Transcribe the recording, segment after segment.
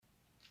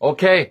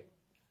Okay,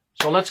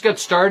 so let's get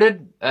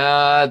started.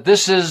 Turn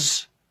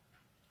this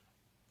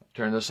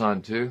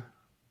on too.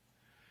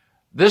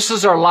 This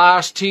is our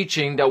last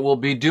teaching that we'll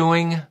be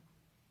doing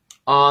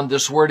on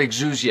this word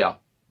exousia.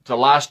 It's the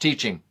last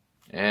teaching.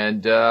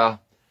 And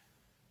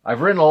I've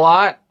written a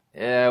lot.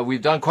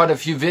 We've done quite a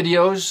few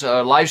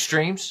videos, live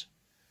streams.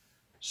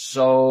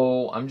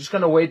 So I'm just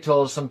going to wait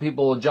till some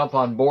people will jump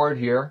on board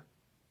here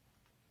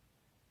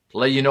to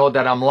let you know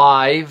that I'm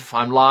live.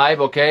 I'm live,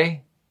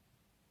 okay?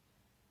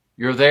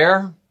 You're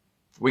there?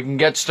 We can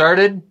get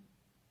started?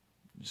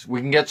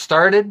 We can get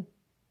started?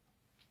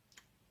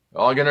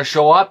 All going to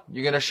show up?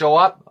 You're going to show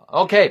up?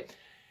 Okay.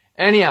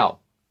 Anyhow,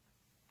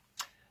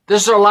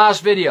 this is our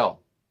last video.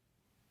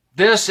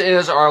 This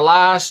is our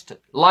last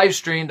live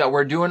stream that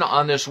we're doing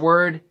on this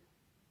word,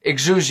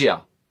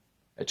 exousia.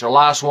 It's our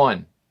last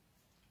one.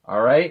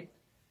 All right?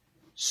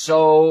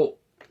 So,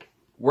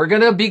 we're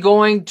going to be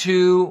going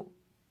to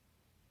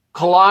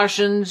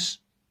Colossians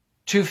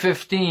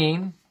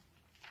 2:15.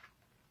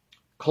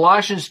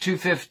 Colossians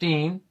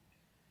 2:15.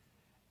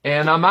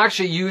 And I'm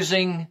actually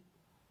using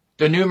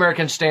the New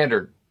American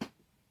Standard.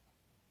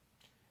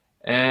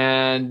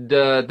 And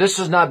this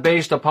is not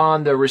based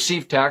upon the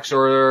received text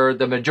or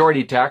the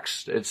majority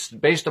text. It's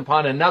based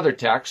upon another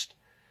text.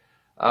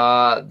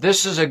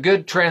 This is a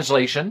good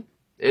translation.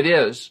 It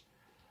is.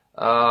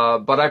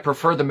 But I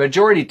prefer the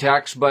majority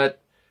text, but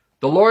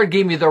the Lord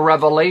gave me the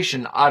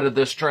revelation out of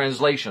this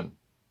translation.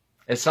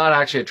 It's not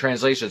actually a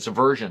translation, it's a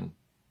version.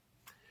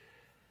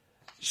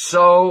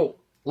 So,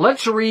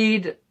 let's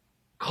read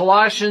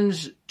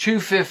Colossians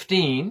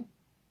 2:15.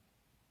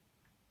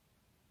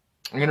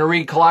 I'm going to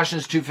read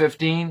Colossians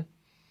 2:15.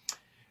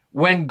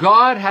 When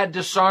God had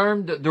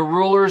disarmed the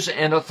rulers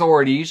and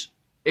authorities,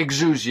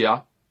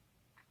 exousia,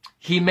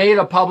 he made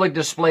a public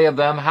display of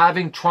them,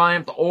 having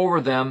triumphed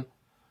over them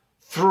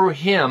through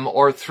him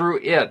or through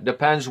it.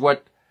 Depends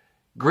what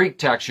Greek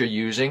text you're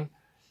using.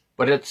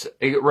 But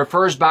it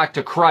refers back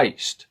to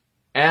Christ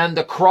and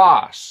the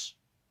cross.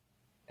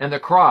 And the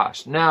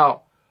cross.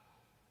 Now,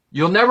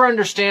 you'll never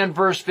understand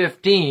verse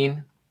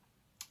 15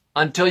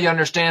 until you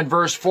understand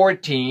verse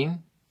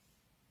 14.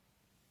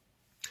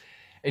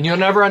 And you'll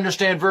never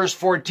understand verse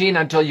 14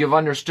 until you've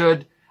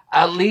understood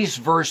at least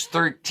verse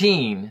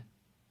 13.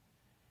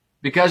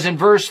 Because in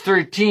verse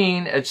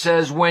 13, it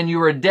says, when you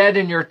were dead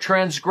in your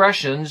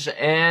transgressions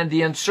and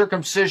the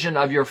uncircumcision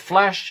of your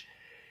flesh,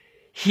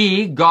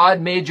 he, God,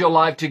 made you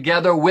alive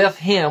together with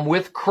him,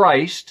 with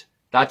Christ.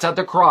 That's at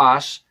the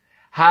cross,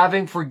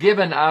 having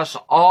forgiven us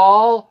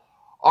all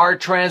our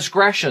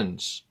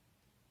transgressions.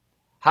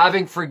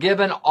 Having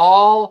forgiven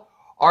all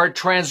our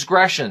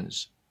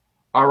transgressions.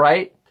 All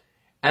right?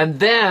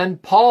 And then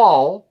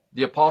Paul,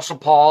 the Apostle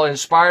Paul,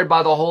 inspired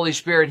by the Holy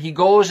Spirit, he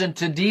goes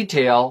into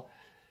detail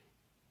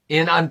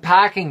in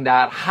unpacking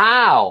that,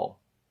 how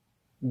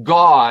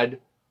God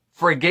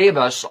forgave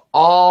us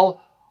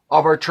all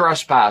of our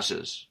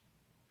trespasses.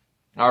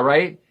 All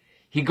right?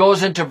 He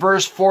goes into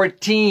verse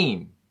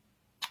 14.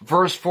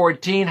 Verse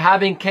 14,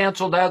 having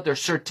canceled out their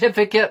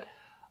certificate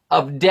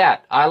of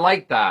debt. I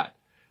like that.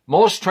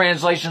 Most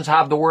translations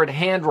have the word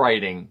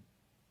handwriting.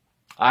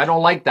 I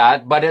don't like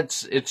that, but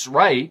it's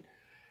right.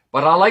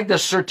 But I like the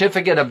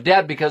certificate of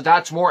debt because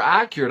that's more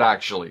accurate,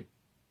 actually.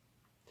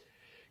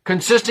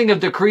 Consisting of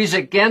decrees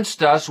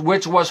against us,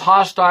 which was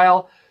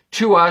hostile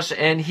to us,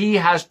 and he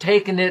has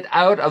taken it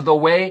out of the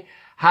way,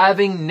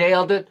 having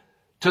nailed it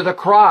to the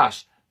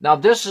cross. Now,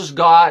 this is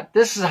God.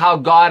 This is how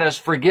God has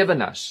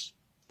forgiven us.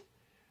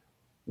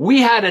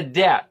 We had a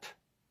debt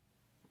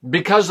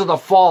because of the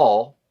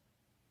fall.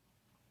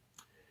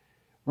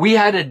 We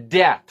had a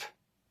debt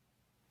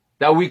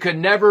that we could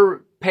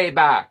never pay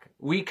back.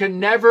 We could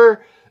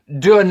never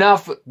do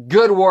enough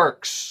good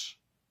works.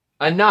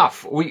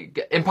 Enough.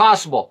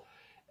 Impossible.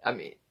 I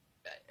mean,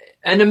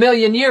 in a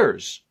million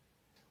years.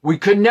 We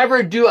could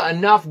never do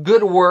enough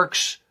good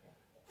works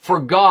for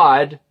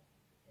God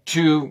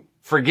to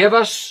forgive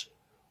us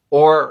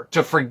or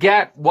to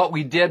forget what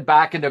we did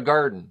back in the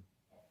garden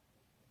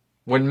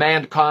when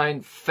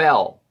mankind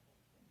fell.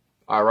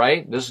 All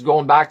right? This is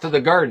going back to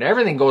the garden.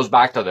 Everything goes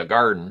back to the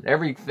garden.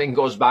 Everything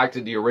goes back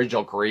to the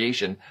original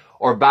creation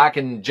or back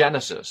in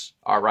Genesis.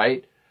 All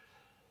right?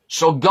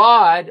 So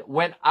God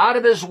went out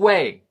of his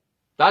way.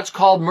 That's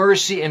called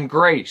mercy and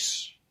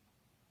grace.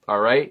 All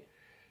right?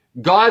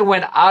 God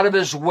went out of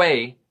his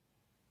way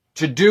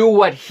to do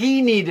what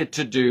he needed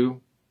to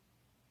do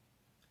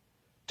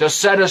to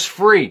set us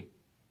free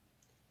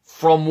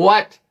from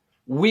what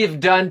we've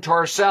done to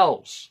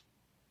ourselves.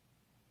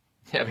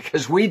 Yeah,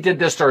 because we did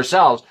this to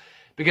ourselves.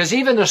 Because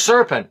even the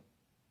serpent,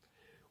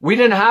 we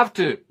didn't have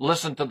to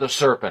listen to the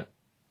serpent.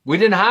 We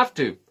didn't have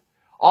to.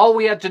 All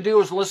we had to do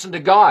was listen to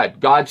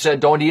God. God said,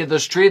 don't eat of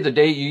this tree. The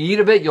day you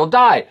eat of it, you'll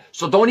die.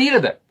 So don't eat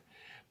of it.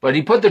 But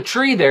he put the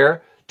tree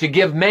there to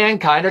give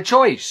mankind a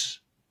choice.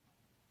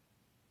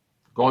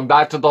 Going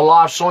back to the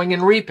law of sowing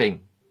and reaping.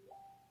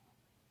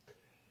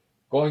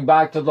 Going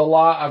back to the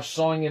law of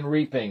sowing and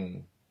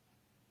reaping.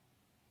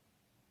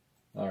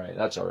 All right,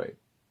 that's all right.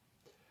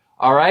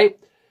 All right?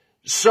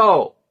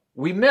 So,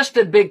 we missed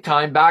it big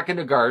time back in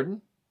the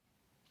garden.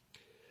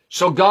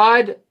 So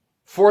God,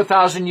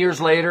 4,000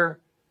 years later,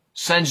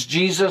 sends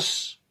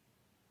Jesus,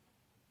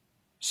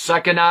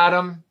 second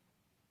Adam,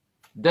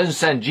 doesn't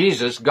send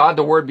Jesus. God,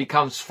 the Word,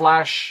 becomes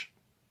flesh,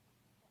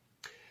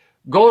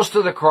 goes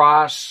to the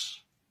cross,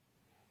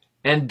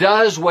 and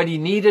does what he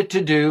needed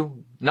to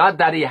do. Not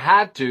that he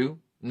had to.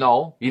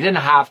 No, he didn't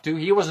have to.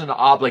 He wasn't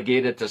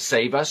obligated to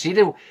save us.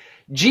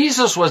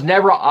 Jesus was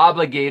never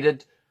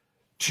obligated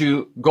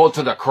to go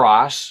to the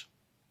cross.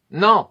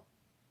 No,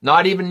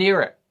 not even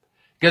near it.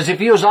 Because if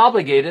he was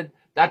obligated,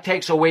 that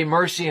takes away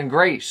mercy and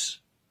grace.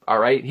 All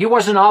right? He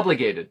wasn't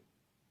obligated.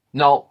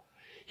 No,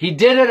 he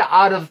did it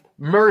out of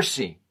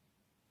mercy.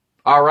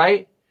 All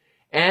right?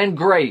 And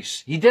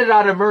grace. He did it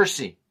out of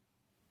mercy.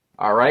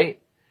 All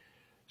right?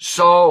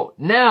 So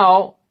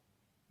now,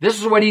 this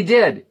is what he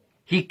did.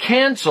 He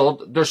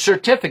canceled the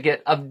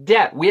certificate of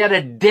debt. We had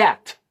a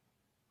debt.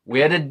 We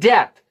had a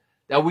debt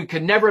that we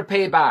could never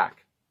pay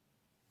back.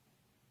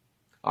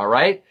 All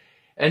right?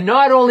 And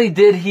not only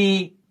did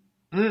he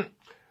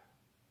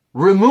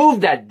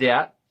remove that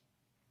debt,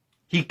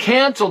 he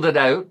canceled it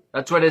out.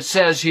 That's what it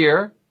says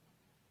here.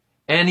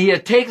 And he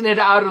had taken it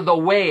out of the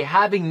way,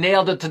 having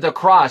nailed it to the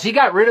cross. He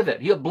got rid of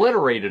it. He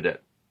obliterated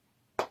it.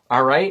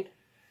 All right?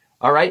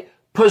 All right?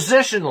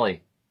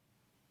 Positionally.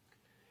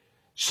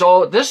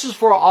 So this is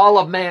for all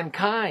of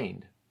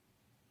mankind.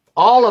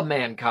 All of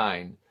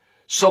mankind.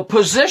 So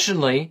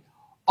positionally,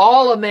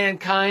 all of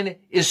mankind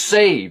is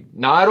saved.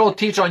 Now, I don't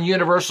teach on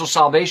universal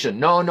salvation.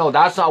 No,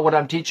 that's not what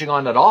I'm teaching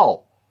on at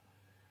all.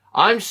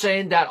 I'm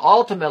saying that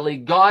ultimately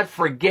God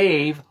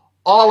forgave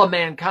all of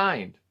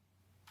mankind.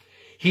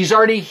 He's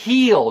already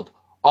healed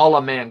all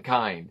of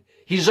mankind.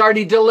 He's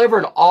already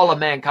delivered all of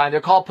mankind.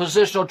 They're called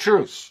positional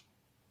truths.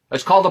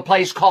 It's called a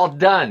place called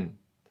done.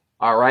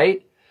 All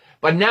right?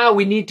 But now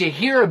we need to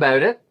hear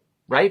about it,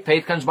 right?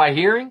 Faith comes by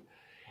hearing.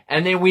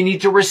 And then we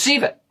need to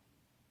receive it.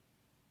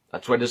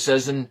 That's what it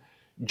says in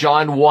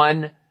John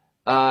 1,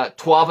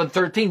 12 and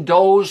 13.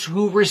 Those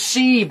who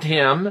received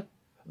him,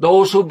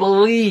 those who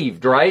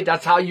believed, right?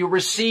 That's how you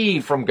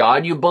receive from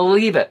God. You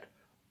believe it.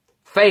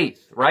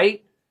 Faith,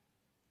 right?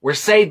 We're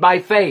saved by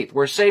faith.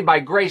 We're saved by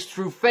grace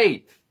through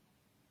faith.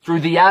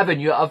 Through the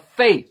avenue of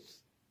faith.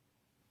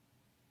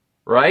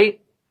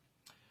 Right?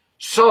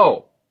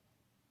 So,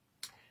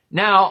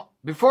 now,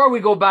 before we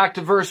go back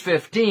to verse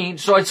 15,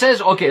 so it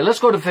says, okay, let's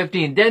go to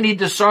 15. Then he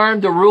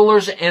disarmed the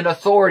rulers and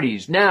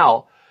authorities.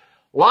 Now,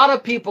 a lot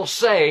of people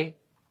say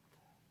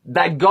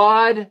that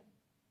God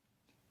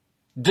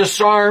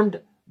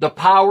disarmed the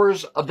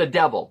powers of the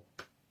devil,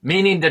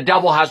 meaning the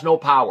devil has no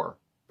power.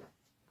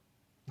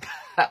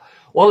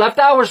 Well, if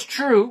that was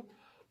true,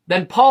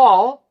 then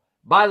Paul,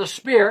 by the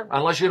Spirit,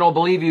 unless you don't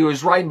believe he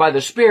was writing by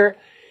the Spirit,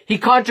 he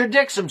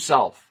contradicts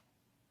himself,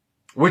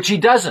 which he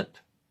doesn't.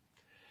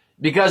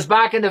 Because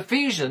back in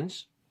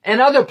Ephesians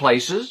and other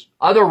places,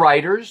 other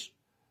writers,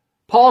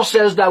 Paul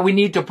says that we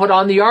need to put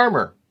on the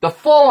armor, the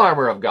full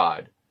armor of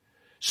God,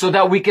 so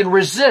that we can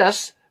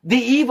resist the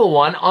evil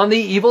one on the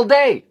evil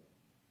day.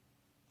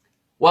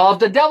 Well, if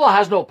the devil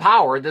has no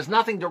power, there's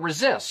nothing to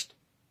resist.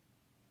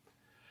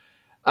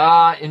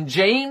 In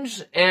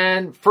James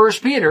and 1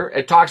 Peter,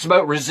 it talks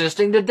about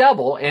resisting the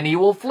devil and he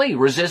will flee,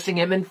 resisting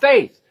him in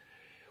faith.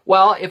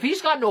 Well, if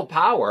he's got no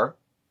power,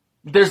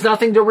 there's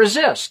nothing to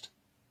resist.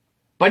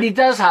 But he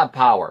does have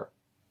power.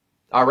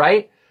 All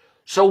right?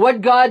 So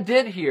what God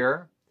did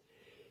here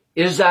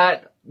is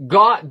that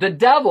the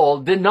devil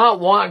did not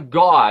want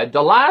God.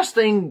 The last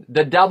thing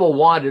the devil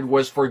wanted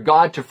was for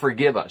God to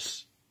forgive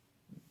us.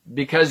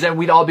 Because then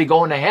we'd all be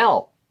going to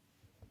hell.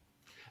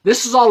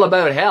 This is all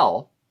about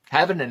hell.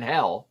 Heaven and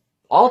hell,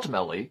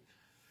 ultimately.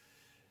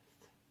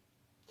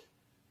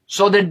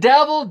 So the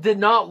devil did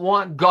not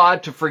want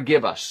God to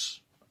forgive us.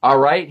 All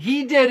right?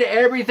 He did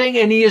everything,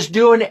 and he is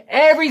doing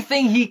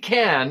everything he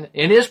can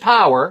in his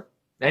power,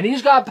 and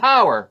he's got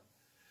power,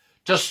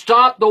 to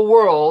stop the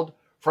world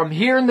from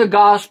hearing the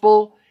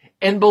gospel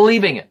and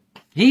believing it.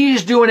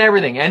 He's doing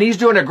everything, and he's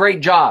doing a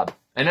great job.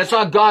 And it's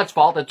not God's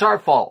fault, it's our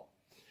fault.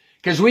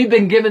 Because we've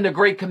been given the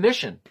Great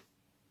Commission.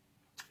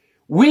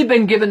 We've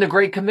been given the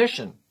Great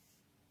Commission.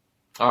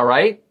 All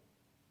right?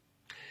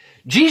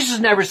 Jesus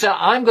never said,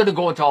 I'm going to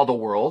go into all the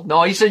world.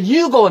 No, he said,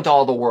 you go into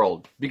all the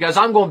world because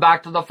I'm going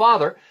back to the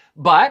Father,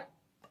 but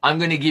I'm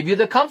going to give you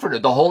the Comforter,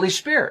 the Holy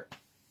Spirit,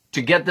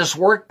 to get this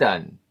work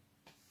done.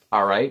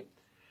 All right?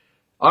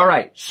 All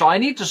right. So I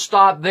need to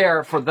stop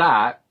there for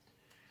that.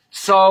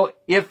 So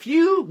if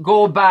you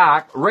go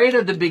back right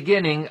at the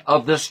beginning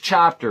of this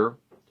chapter,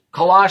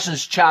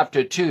 Colossians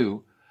chapter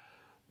 2,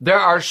 there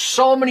are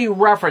so many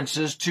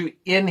references to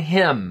in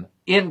him,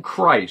 in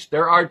Christ.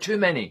 There are too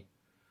many.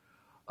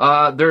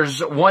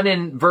 There's one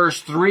in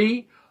verse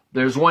 3.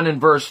 There's one in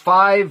verse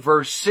 5,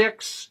 verse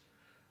 6,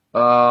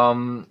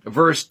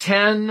 verse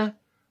 10,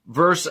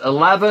 verse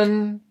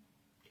 11,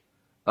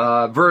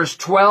 verse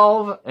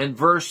 12, and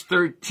verse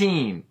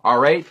 13. All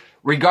right?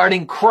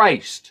 Regarding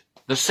Christ,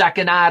 the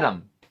second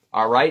Adam.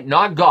 All right?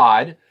 Not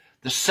God,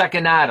 the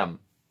second Adam.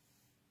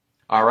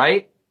 All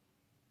right?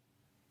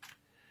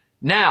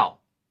 Now,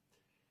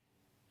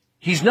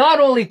 he's not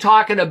only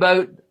talking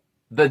about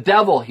the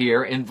devil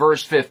here in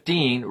verse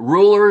 15,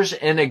 rulers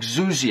and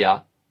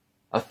exousia,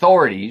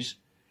 authorities.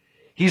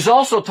 He's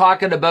also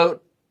talking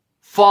about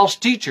false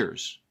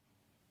teachers.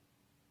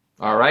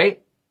 All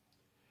right?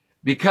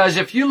 Because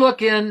if you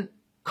look in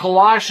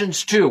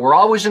Colossians 2, we're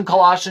always in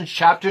Colossians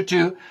chapter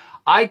 2.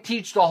 I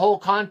teach the whole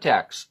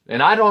context,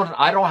 and I don't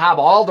have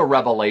all the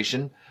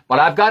revelation, but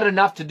I've got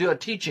enough to do a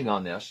teaching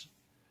on this.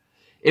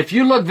 If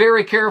you look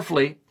very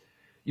carefully,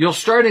 you'll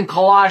start in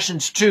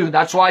Colossians 2.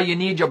 That's why you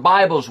need your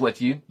Bibles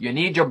with you. You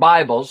need your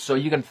Bibles so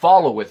you can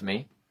follow with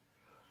me.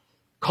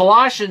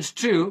 Colossians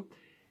 2,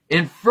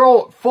 in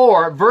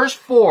 4, verse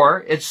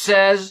 4, it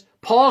says,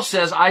 Paul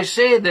says, I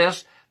say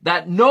this,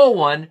 that no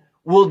one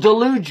will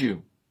delude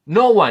you.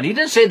 No one. He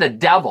didn't say the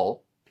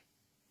devil.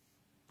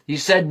 He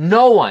said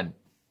no one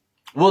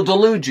will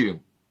delude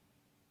you.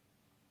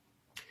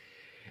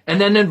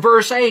 And then in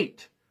verse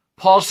 8,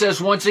 Paul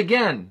says once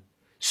again,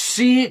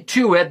 see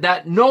to it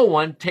that no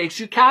one takes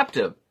you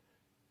captive.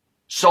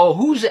 So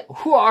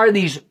who are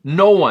these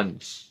no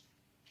ones?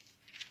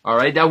 All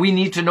right, that we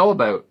need to know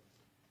about.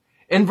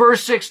 In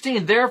verse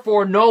 16,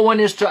 therefore no one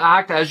is to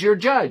act as your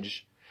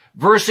judge.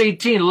 Verse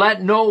 18,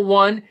 let no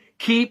one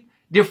keep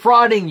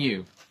defrauding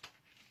you.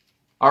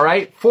 All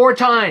right, 4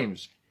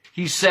 times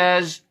he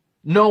says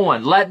no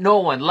one, let no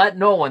one, let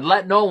no one,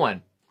 let no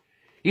one.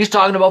 He's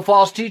talking about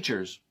false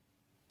teachers.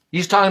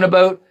 He's talking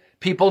about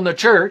people in the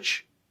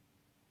church,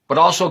 but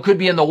also could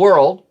be in the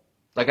world.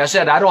 Like I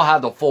said, I don't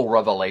have the full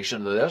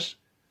revelation of this.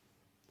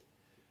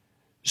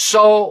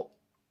 So,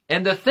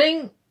 and the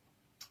thing,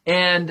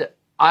 and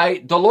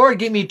the Lord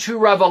gave me 2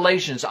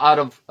 revelations out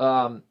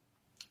of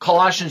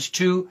Colossians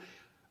 2,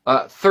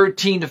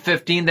 13 to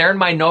 15. They're in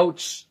my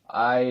notes.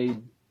 I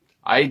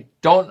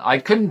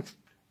couldn't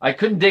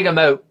dig them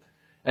out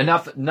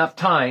enough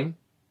time.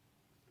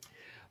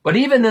 But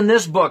even in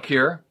this book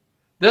here,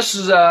 this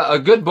is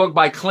a good book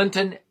by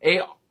Clinton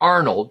A.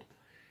 Arnold,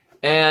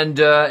 and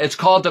it's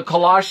called The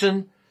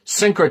Colossian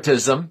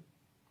Syncretism.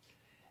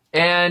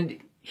 And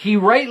he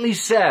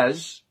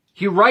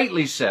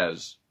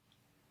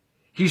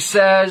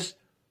says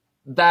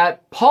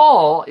that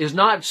Paul is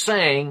not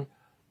saying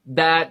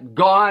that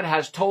God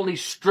has totally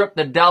stripped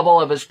the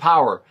devil of his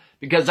power,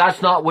 because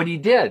that's not what he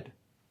did.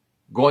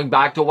 Going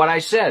back to what I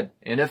said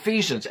in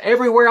Ephesians,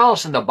 everywhere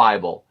else in the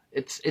Bible,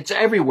 it's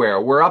everywhere.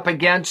 We're up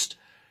against,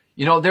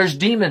 there's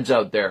demons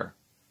out there,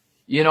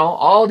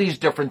 all these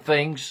different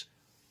things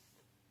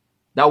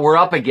that we're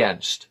up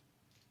against.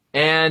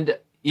 And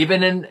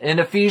even in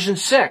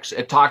Ephesians 6,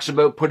 it talks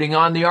about putting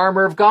on the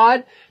armor of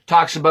God,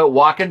 talks about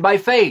walking by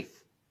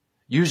faith,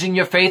 using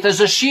your faith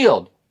as a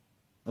shield.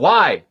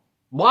 Why?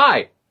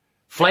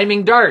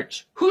 Flaming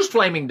darts. Who's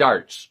flaming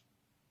darts?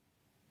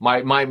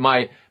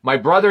 My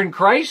brother in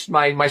Christ,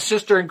 my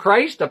sister in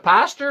Christ, a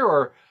pastor,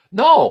 or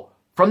no,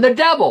 from the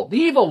devil, the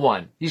evil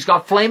one. He's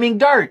got flaming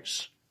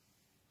darts,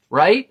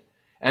 right?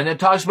 And it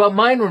talks about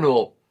mind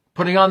renewal,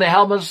 putting on the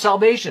helmet of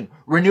salvation,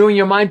 renewing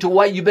your mind to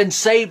what you've been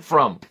saved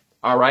from,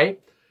 all right?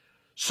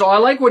 So I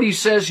like what he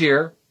says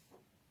here.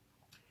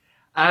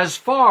 As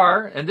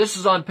far, and this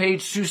is on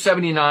page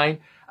 279,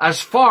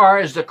 as far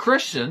as the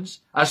Christians,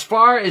 as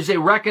far as they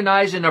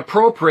recognize and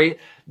appropriate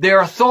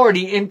their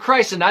authority in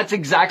Christ. And that's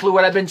exactly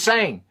what I've been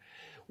saying.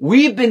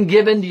 We've been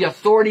given the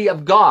authority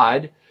of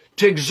God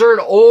to exert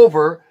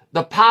over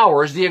the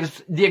powers, the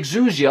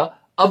exousia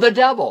of the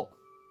devil.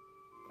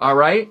 All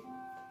right?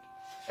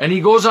 And he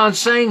goes on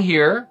saying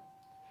here,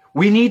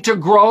 we need to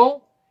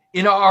grow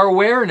in our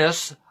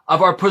awareness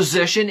of our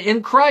position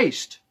in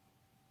Christ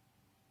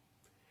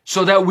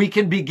so that we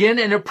can begin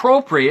and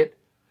appropriate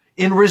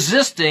in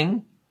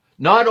resisting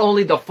not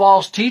only the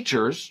false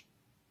teachers,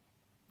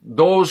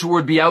 those who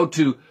would be out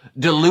to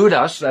delude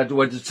us, that's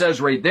what it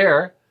says right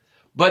there,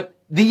 but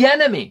the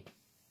enemy.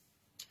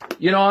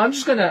 I'm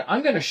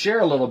going to share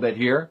a little bit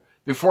here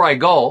before I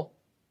go.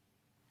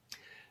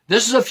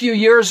 This is a few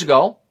years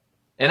ago,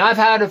 and I've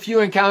had a few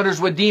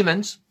encounters with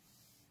demons,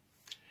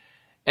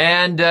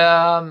 and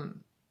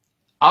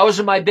I was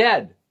in my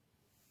bed.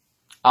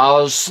 I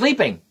was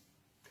sleeping,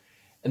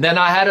 and then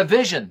I had a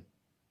vision,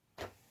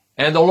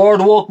 and the Lord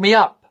woke me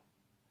up.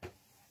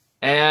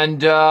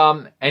 And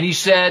he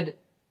said,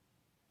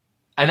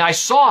 and I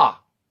saw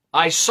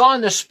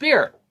in the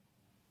spirit,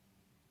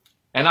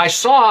 and I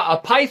saw a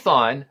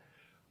python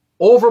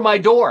over my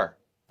door.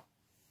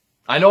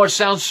 I know it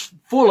sounds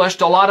foolish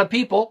to a lot of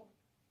people.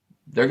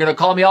 They're going to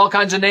call me all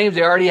kinds of names.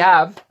 They already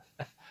have.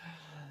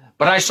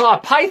 But I saw a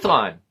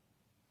python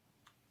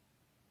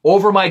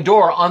over my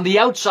door on the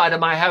outside of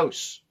my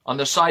house, on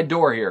the side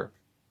door here.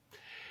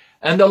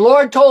 And the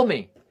Lord told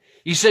me,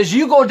 he says,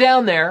 you go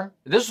down there.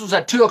 This was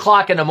at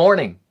 2:00 in the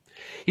morning.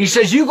 He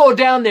says, you go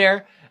down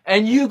there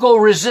and you go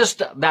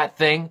resist that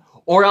thing,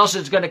 or else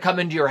it's going to come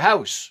into your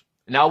house.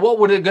 Now, what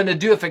would it going to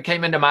do if it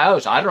came into my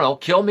house? I don't know.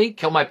 Kill me,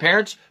 kill my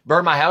parents,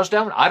 burn my house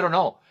down? I don't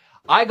know.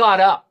 I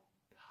got up.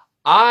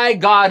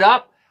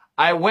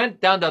 I went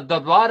down to the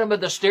bottom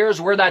of the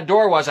stairs where that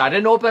door was. I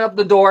didn't open up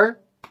the door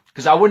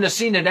because I wouldn't have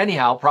seen it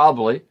anyhow,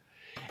 probably.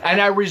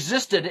 And I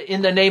resisted it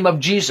in the name of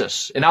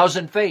Jesus. And I was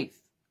in faith.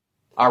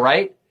 All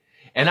right.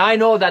 And I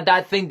know that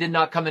that thing did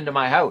not come into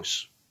my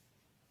house.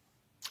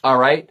 All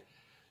right.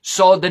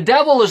 So the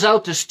devil is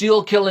out to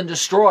steal, kill, and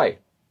destroy.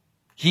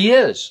 He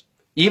is.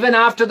 Even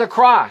after the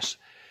cross.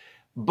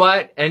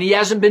 And he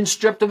hasn't been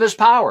stripped of his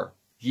power.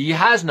 He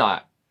has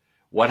not.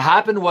 What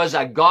happened was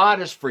that God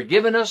has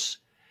forgiven us.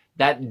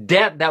 That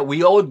debt that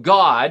we owed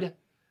God,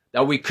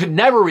 that we could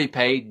never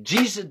repay,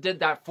 Jesus did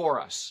that for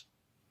us.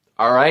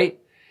 All right?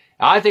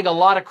 I think a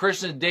lot of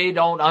Christians, they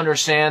don't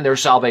understand their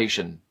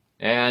salvation.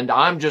 And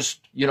I'm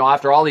just,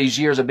 after all these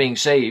years of being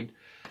saved,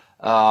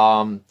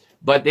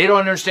 but they don't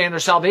understand their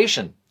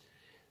salvation.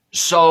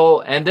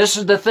 So, and this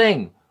is the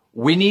thing.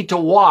 We need to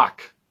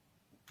walk.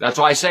 That's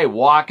why I say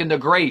walk in the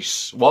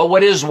grace. Well,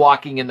 what is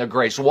walking in the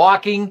grace?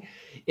 Walking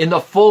in the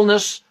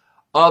fullness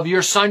of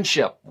your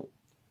sonship.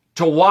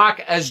 To walk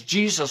as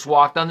Jesus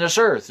walked on this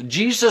earth.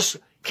 Jesus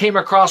came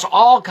across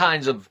all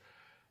kinds of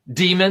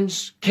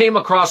demons, came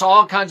across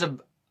all kinds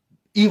of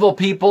evil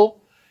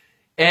people,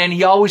 and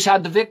he always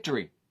had the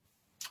victory.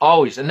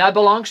 Always. And that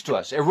belongs to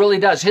us. It really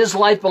does. His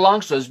life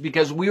belongs to us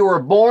because we were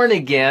born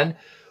again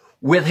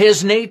with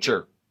his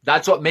nature.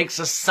 That's what makes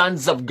us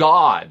sons of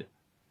God.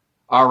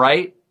 All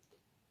right?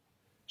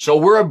 So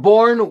we're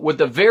born with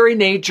the very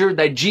nature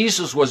that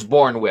Jesus was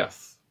born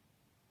with.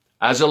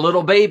 As a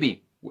little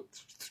baby.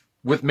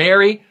 With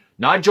Mary,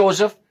 not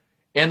Joseph,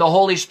 and the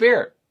Holy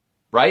Spirit.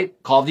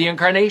 Right? Called the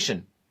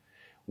incarnation.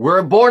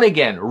 We're born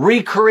again.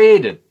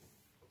 Recreated.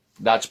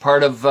 That's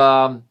part of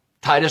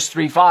Titus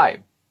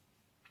 3:5.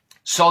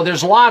 So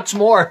there's lots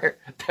more.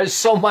 There's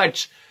so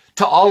much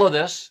to all of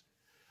this.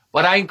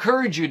 But I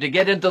encourage you to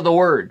get into the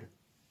Word.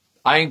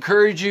 I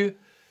encourage you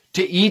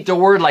to eat the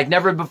Word like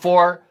never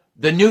before.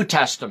 The New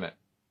Testament.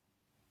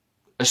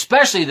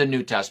 Especially the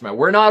New Testament.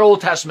 We're not Old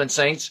Testament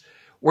saints.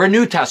 We're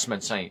New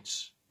Testament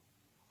saints.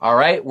 All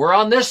right? We're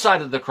on this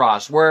side of the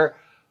cross. We're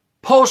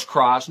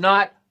post-cross,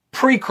 not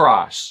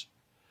pre-cross.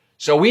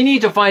 So we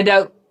need to find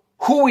out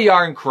who we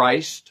are in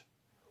Christ,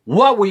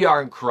 what we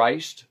are in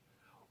Christ,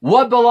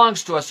 what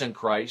belongs to us in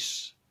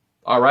Christ.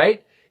 All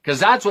right? Because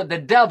that's what the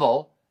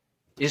devil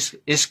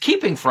is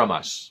keeping from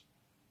us.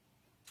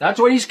 That's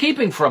what he's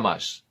keeping from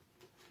us.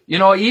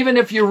 Even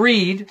if you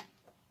read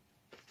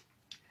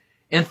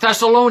in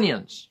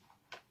Thessalonians,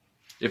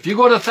 if you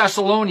go to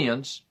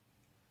Thessalonians,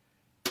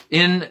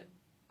 in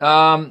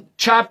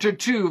chapter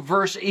 2,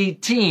 verse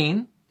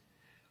 18,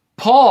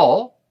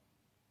 Paul,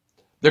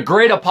 the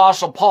great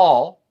apostle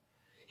Paul,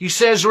 he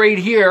says right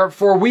here,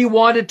 for we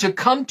wanted to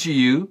come to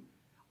you,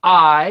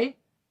 I,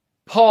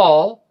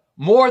 Paul,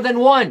 more than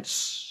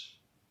once.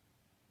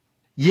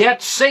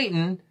 Yet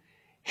Satan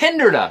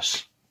hindered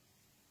us.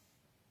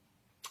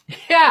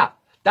 Yeah,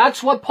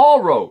 that's what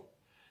Paul wrote.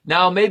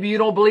 Now, maybe you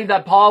don't believe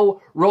that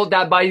Paul wrote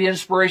that by the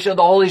inspiration of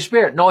the Holy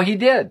Spirit. No, he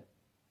did.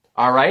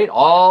 All right?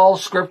 All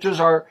scriptures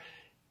are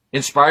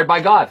inspired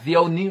by God.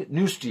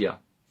 Theopneustia,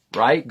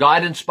 right?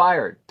 God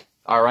inspired.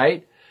 All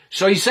right?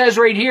 So he says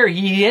right here,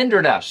 he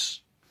hindered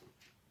us.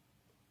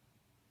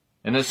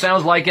 And it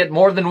sounds like it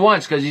more than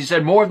once, because he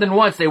said more than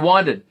once he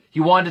wanted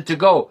to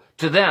go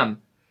to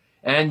them.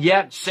 And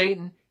yet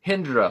Satan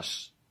hindered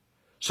us.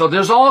 So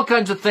there's all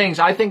kinds of things.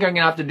 I think I'm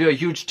going to have to do a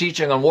huge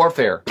teaching on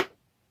warfare.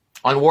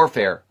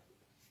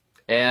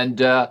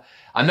 And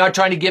I'm not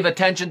trying to give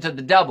attention to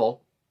the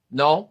devil.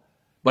 No.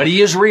 But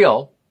he is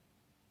real.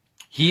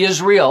 He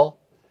is real.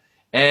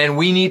 And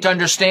we need to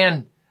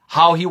understand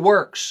how he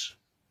works.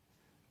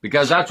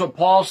 Because that's what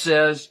Paul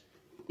says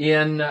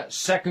in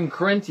 2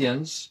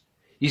 Corinthians.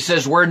 He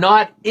says we're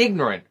not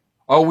ignorant,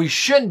 or we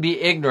shouldn't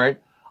be ignorant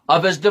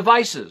of his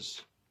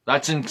devices.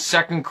 That's in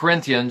 2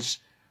 Corinthians.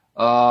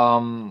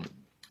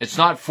 It's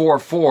not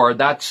 4:4.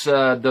 That's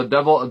the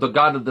devil, the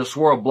god of this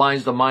world,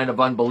 blinds the mind of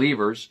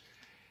unbelievers.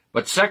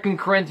 But 2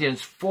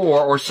 Corinthians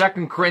 4 or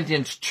 2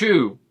 Corinthians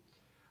 2,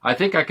 I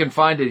think I can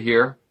find it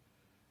here.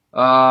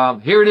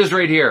 Here it is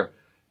right here.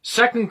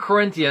 2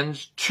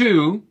 Corinthians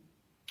 2,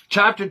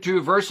 chapter 2,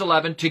 verse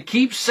 11, to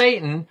keep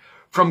Satan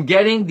from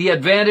getting the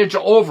advantage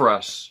over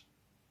us.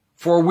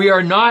 For we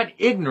are not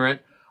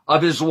ignorant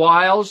of his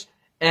wiles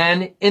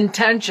and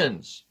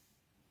intentions.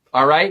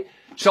 All right?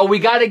 So we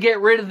got to get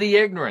rid of the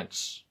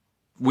ignorance.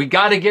 We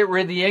got to get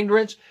rid of the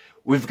ignorance.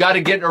 We've got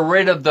to get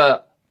rid of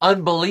the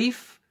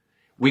unbelief.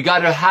 We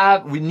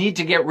need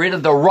to get rid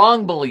of the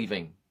wrong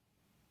believing.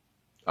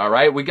 All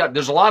right?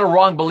 There's a lot of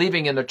wrong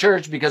believing in the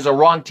church because of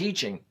wrong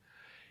teaching.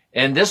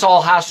 And this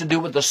all has to do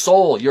with the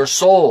soul, your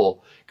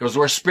soul, because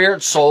we're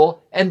spirit,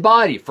 soul, and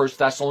body. 1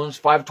 Thessalonians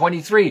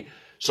 5:23.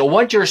 So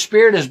once your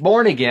spirit is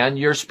born again,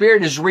 your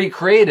spirit is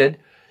recreated,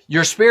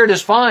 your spirit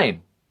is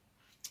fine.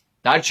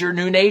 That's your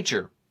new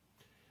nature.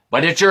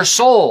 But it's your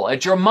soul,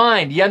 it's your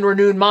mind, the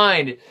unrenewed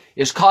mind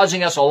is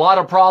causing us a lot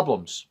of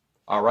problems.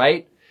 All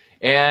right?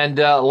 And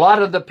a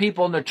lot of the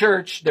people in the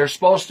church, they're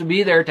supposed to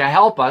be there to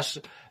help us.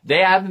 They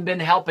haven't been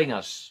helping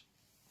us.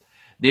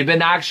 They've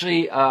been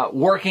actually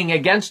working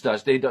against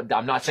us.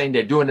 I'm not saying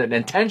they're doing it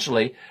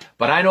intentionally,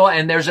 but I know,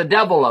 and there's a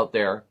devil out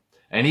there,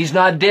 and he's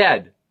not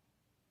dead.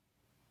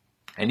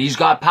 And he's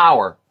got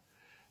power.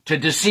 to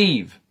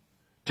deceive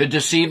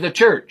the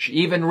church.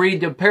 Even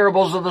read the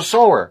parables of the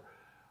sower.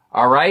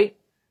 All right?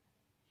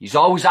 He's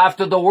always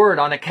after the word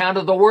on account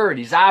of the word.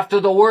 He's after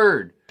the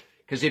word.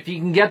 Because if he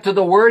can get to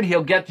the word,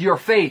 he'll get to your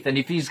faith. And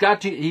if he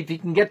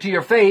can get to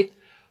your faith,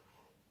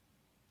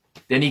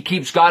 then he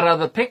keeps God out of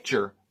the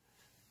picture,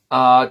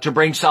 to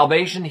bring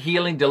salvation,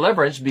 healing,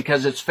 deliverance,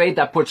 because it's faith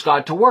that puts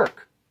God to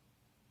work.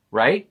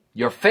 Right?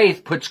 Your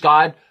faith puts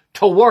God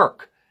to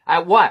work.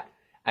 At what?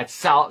 At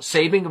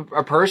saving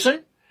a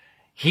person,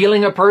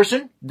 healing a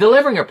person,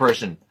 delivering a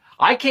person.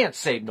 I can't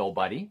save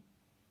nobody.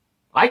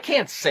 I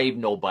can't save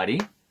nobody.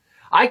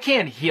 I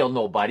can't heal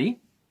nobody.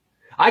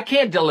 I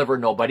can't deliver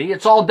nobody.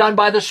 It's all done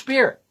by the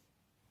Spirit.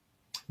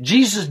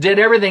 Jesus did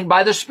everything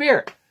by the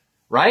Spirit,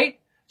 right?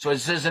 So it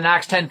says in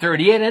Acts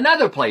 10:38 and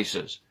other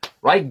places,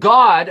 right?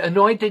 God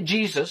anointed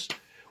Jesus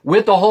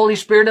with the Holy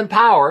Spirit and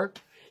power.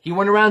 He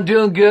went around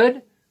doing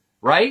good,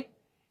 right?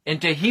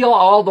 And to heal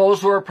all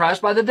those who are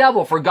oppressed by the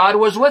devil, for God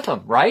was with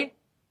him, right?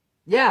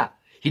 Yeah.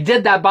 He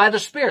did that by the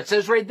Spirit. It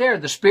says right there,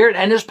 the Spirit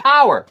and His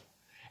power.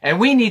 And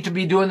we need to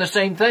be doing the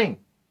same thing.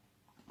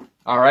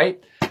 All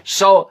right?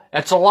 So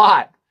it's a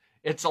lot.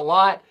 It's a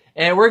lot.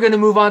 And we're going to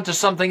move on to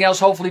something else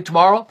hopefully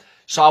tomorrow.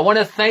 So I want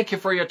to thank you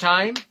for your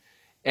time.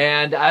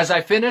 And as I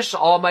finish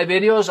all my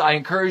videos, I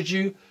encourage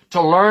you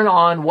to learn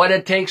on what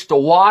it takes to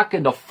walk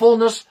in the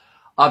fullness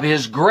of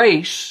His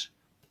grace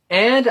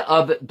and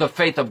of the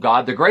faith of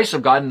God, the grace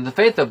of God and the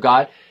faith of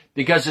God,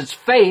 because it's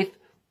faith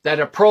that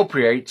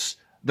appropriates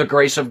the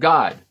grace of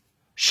God.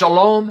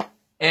 Shalom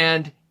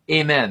and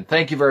amen.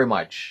 Thank you very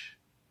much.